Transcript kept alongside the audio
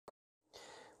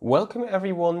Welcome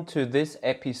everyone to this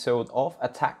episode of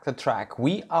Attack the Track.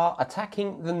 We are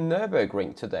attacking the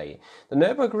Nürburgring today. The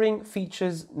Nürburgring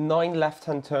features 9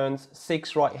 left-hand turns,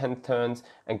 6 right-hand turns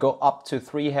and go up to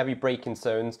 3 heavy braking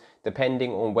zones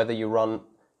depending on whether you run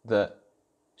the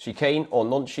chicane or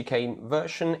non-chicane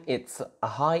version. It's a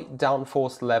high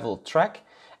downforce level track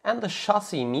and the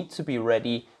chassis needs to be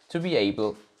ready to be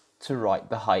able to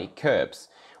ride the high curbs.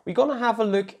 We're going to have a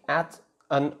look at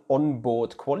an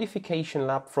onboard qualification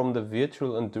lap from the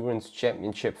Virtual Endurance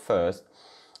Championship first.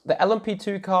 The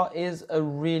LMP2 car is a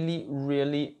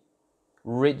really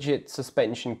rigid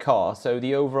suspension car, so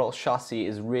the overall chassis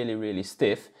is really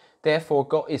stiff, therefore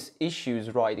got its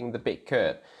issues riding the big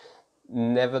curb.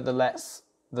 Nevertheless,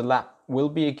 the lap will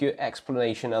be a good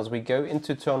explanation. As we go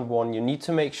into turn 1, you need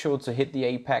to make sure to hit the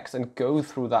apex and go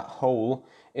through that hole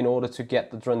in order to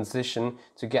get the transition,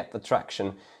 to get the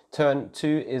traction. Turn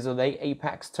 2 is a late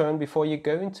apex turn before you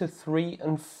go into 3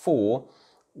 and 4,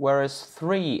 whereas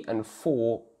 3 and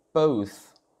 4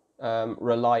 both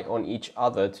rely on each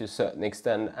other to a certain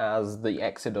extent, as the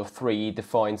exit of 3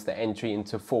 defines the entry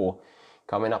into 4.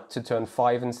 Coming up to turn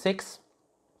 5 and 6,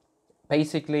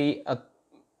 basically a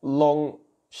long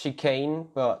chicane,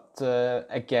 but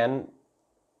again,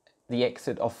 the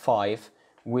exit of 5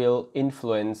 will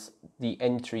influence the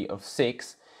entry of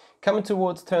 6. Coming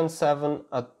towards turn 7,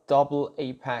 a double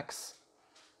apex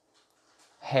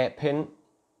hairpin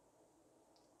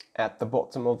at the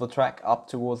bottom of the track up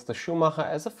towards the Schumacher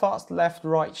as a fast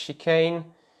left-right chicane.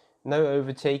 No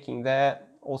overtaking there.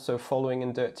 Also following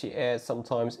in dirty air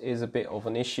sometimes is a bit of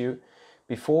an issue.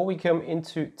 Before we come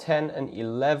into 10 and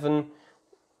 11,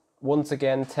 once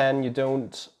again 10, you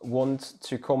don't want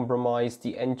to compromise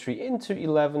the entry into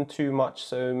 11 too much,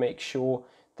 so make sure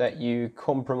that you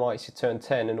compromise your turn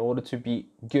 10 in order to be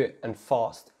good and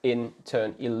fast in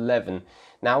turn 11.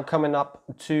 Now coming up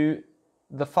to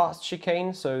the fast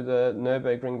chicane, so the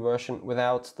Nürburgring version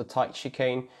without the tight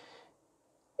chicane.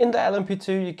 In the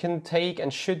LMP2 you can take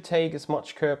and should take as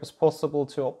much curb as possible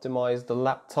to optimize the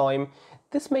lap time.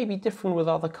 This may be different with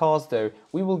other cars though.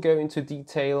 We will go into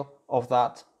detail of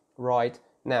that right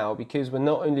now, because we're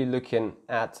not only looking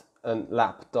at a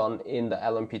lap done in the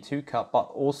LMP2 car,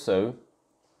 but also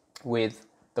with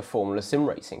the Formula Sim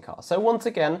Racing car. So once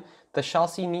again, the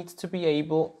chassis needs to be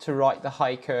able to ride the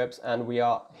high curbs, and we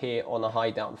are here on a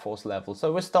high downforce level.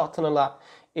 So we're starting a lap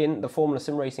in the Formula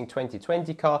Sim Racing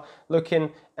 2020 car,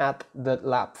 looking at the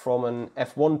lap from an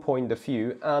F1 point of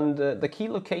view, and the key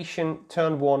location,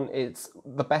 turn 1, is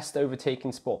the best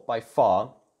overtaking spot by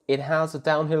far. It has a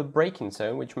downhill braking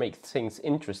zone, which makes things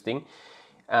interesting,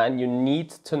 and you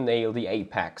need to nail the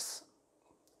apex.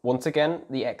 Once again,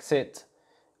 the exit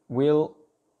will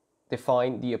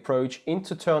define the approach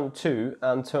into turn 2,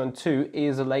 and turn 2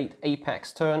 is a late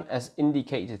apex turn as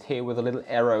indicated here with a little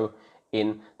arrow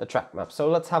in the track map. So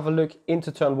let's have a look into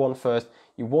turn 1 first.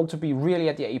 You want to be really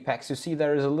at the apex. You see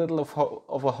there is a little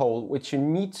of a hole which you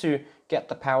need to get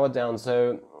the power down,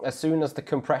 so as soon as the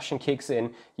compression kicks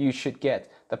in you should get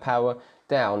the power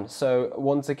down. So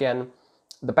once again,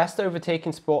 the best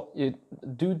overtaking spot, you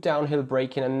do downhill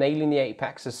braking, and nailing the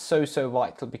apex is so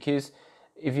vital, because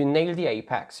if you nail the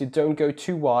apex, you don't go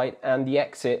too wide, and the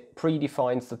exit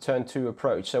predefines the turn 2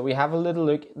 approach. So we have a little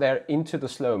look there into the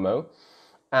slow-mo,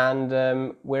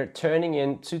 and we're turning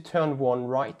into turn 1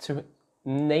 right to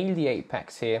nail the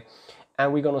apex here.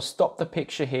 And we're going to stop the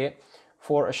picture here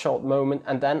for a short moment,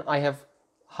 and then I have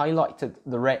highlighted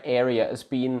the red area as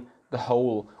being the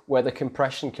hole where the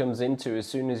compression comes into as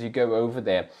soon as you go over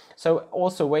there. So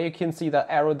also where you can see that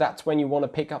arrow, that's when you want to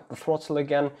pick up the throttle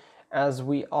again, as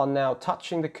we are now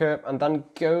touching the curb, and then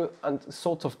go and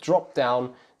sort of drop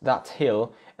down that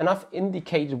hill. And I've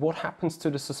indicated what happens to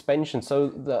the suspension, so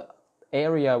the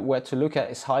area where to look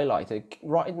at is highlighted.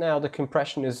 Right now the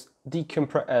compression is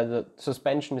the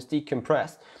suspension is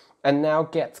decompressed and now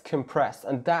gets compressed,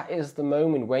 and that is the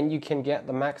moment when you can get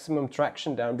the maximum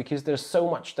traction down, because there's so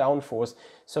much downforce,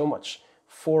 so much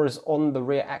force on the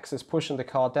rear axis pushing the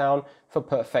car down for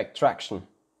perfect traction.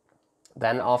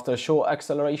 Then after a short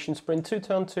acceleration sprint to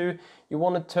turn 2, you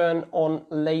want to turn on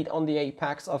late on the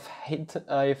apex. I've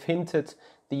hinted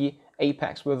the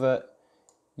apex with a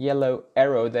yellow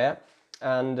arrow there,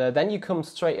 and then you come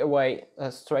straight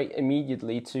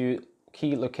immediately to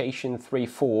key location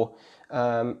 3-4.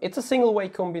 It's a single way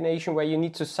combination where you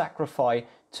need to sacrifice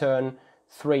turn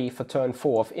 3 for turn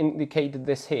 4. I've indicated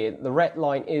this here. The red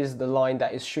line is the line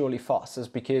that is surely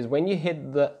fastest, because when you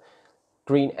hit the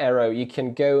green arrow you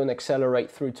can go and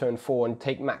accelerate through turn 4 and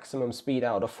take maximum speed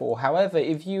out of 4. However,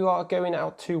 if you are going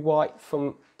out too wide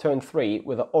from turn 3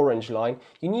 with an orange line,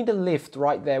 you need a lift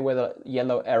right there where the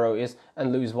yellow arrow is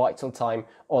and lose vital time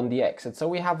on the exit. So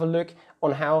we have a look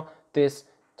on how this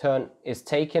turn is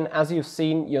taken. As you've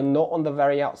seen, you're not on the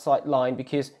very outside line,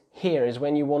 because here is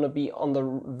when you want to be on the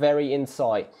very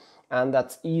inside, and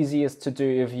that's easiest to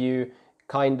do if you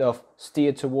kind of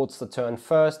steer towards the turn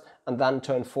first, and then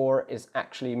turn 4 is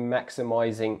actually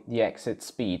maximizing the exit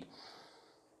speed.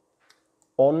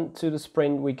 On to the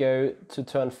sprint, we go to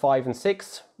turn 5 and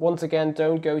 6. Once again,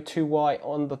 don't go too wide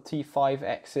on the T5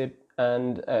 exit,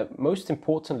 and most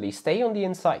importantly, stay on the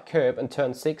inside curb and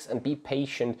turn 6 and be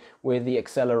patient with the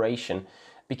acceleration.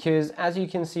 Because as you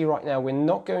can see right now, we're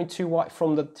not going too wide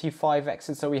from the T5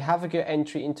 exit, so we have a good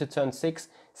entry into turn 6.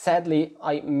 Sadly,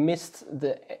 I missed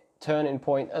the turning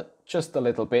point just a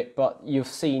little bit, but you've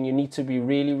seen you need to be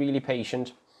really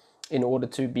patient in order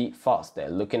to be fast there.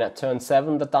 Looking at turn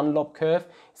 7, the Dunlop curve,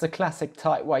 it's a classic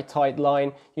tight white tight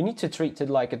line. You need to treat it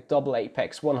like a double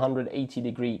apex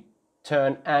 180-degree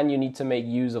turn, and you need to make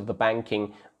use of the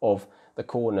banking of the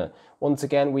corner. Once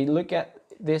again, we look at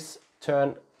this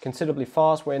turn considerably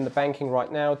fast. We're in the banking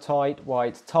right now, tight,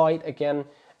 wide, tight again,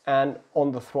 and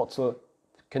on the throttle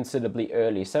considerably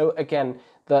early. So again,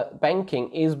 the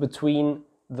banking is between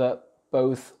the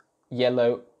both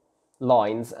yellow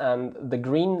lines, and the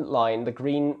green line, the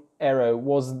green arrow,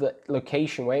 was the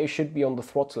location where you should be on the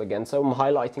throttle again. So I'm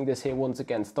highlighting this here once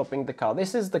again, stopping the car.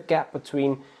 This is the gap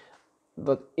between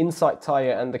the inside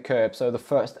tire and the curb, so the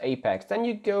first apex. Then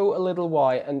you go a little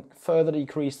wide and further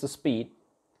decrease the speed,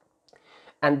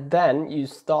 and then you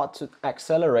start to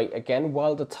accelerate again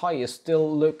while the tires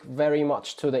still look very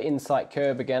much to the inside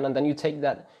curb again, and then you take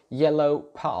that yellow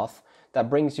path that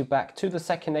brings you back to the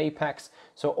second apex.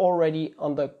 So already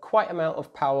under quite amount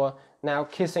of power, now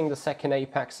kissing the second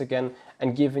apex again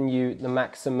and giving you the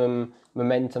maximum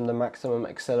momentum, the maximum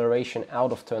acceleration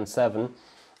out of turn 7.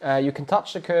 You can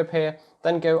touch the curb here,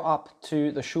 then go up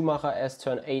to the Schumacher as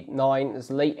turn 8, 9.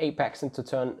 There's late apex into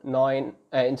turn 9,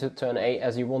 into turn 8,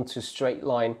 as you want to straight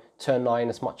line turn 9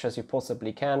 as much as you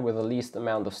possibly can with the least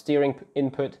amount of steering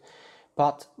input.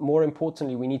 But more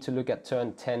importantly, we need to look at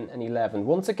turn 10 and 11.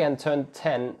 Once again, turn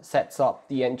 10 sets up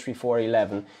the entry for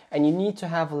 11, and you need to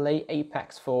have a late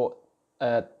apex for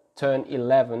turn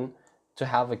 11 to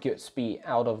have a good speed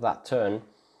out of that turn,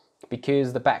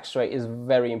 because the back straight is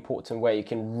very important where you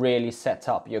can really set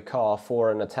up your car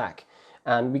for an attack.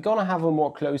 And we're gonna have a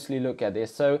more closely look at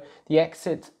this. So the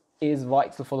exit is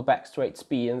vital for the back straight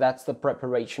speed, and that's the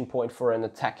preparation point for an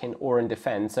attacking or in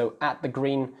defense. So at the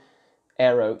green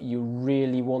arrow, you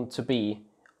really want to be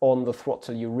on the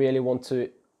throttle, you really want to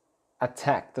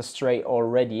attack the straight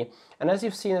already. And as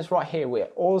you've seen us right here, we're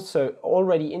also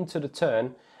already into the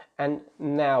turn, and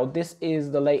now this is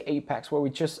the late apex where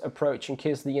we just approach and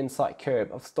kiss the inside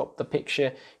curb. I've stopped the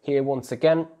picture here once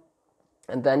again,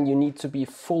 and then you need to be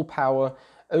full power,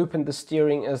 open the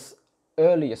steering as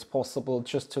early as possible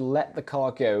just to let the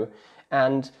car go.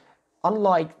 And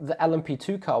unlike the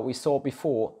LMP2 car we saw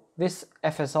before, this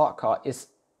FSR car is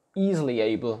easily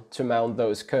able to mount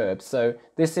those curbs. So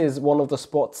this is one of the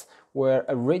spots where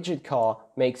a rigid car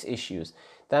makes issues.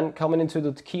 Then coming into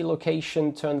the key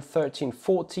location, turn 13,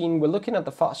 14, we're looking at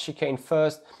the fast chicane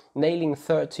first. Nailing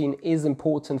 13 is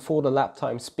important for the lap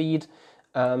time speed,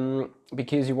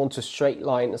 because you want to straight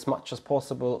line as much as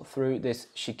possible through this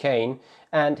chicane.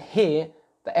 And here,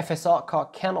 the FSR car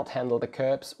cannot handle the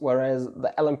curbs, whereas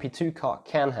the LMP2 car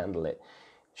can handle it.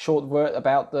 Short word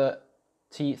about the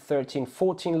T13,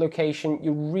 14 location,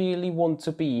 you really want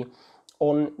to be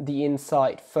on the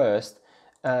inside first.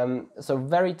 So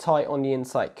very tight on the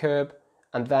inside curb,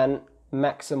 and then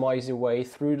maximize your way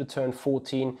through the turn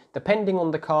 14. Depending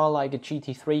on the car, like a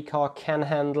GT3 car can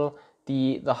handle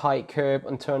the high curb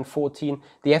on turn 14.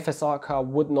 The FSR car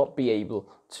would not be able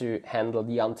to handle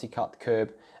the anti-cut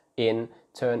curb in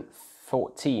turn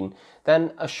 14.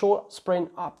 Then a short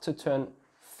sprint up to turn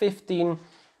 15.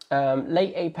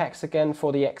 Late apex again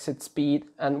for the exit speed,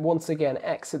 and once again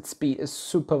exit speed is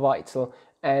super vital,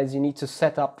 as you need to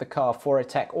set up the car for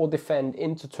attack or defend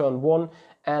into turn 1,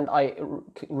 and I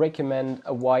recommend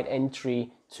a wide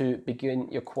entry to begin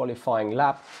your qualifying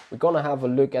lap. We're gonna have a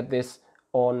look at this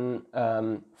on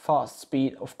fast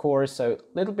speed, of course, so a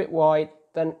little bit wide,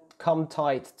 then come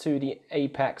tight to the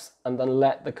apex and then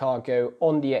let the car go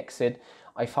on the exit.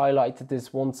 I've highlighted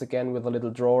this once again with a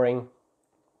little drawing,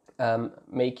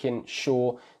 making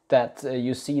sure that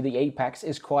you see the apex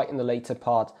is quite in the later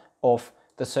part of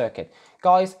the circuit.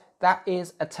 Guys, that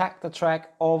is Attack the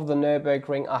Track of the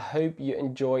Nürburgring. I hope you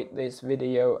enjoyed this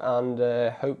video, and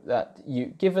hope that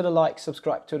you give it a like,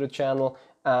 subscribe to the channel,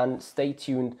 and stay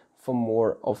tuned for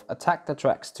more of Attack the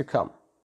Tracks to come.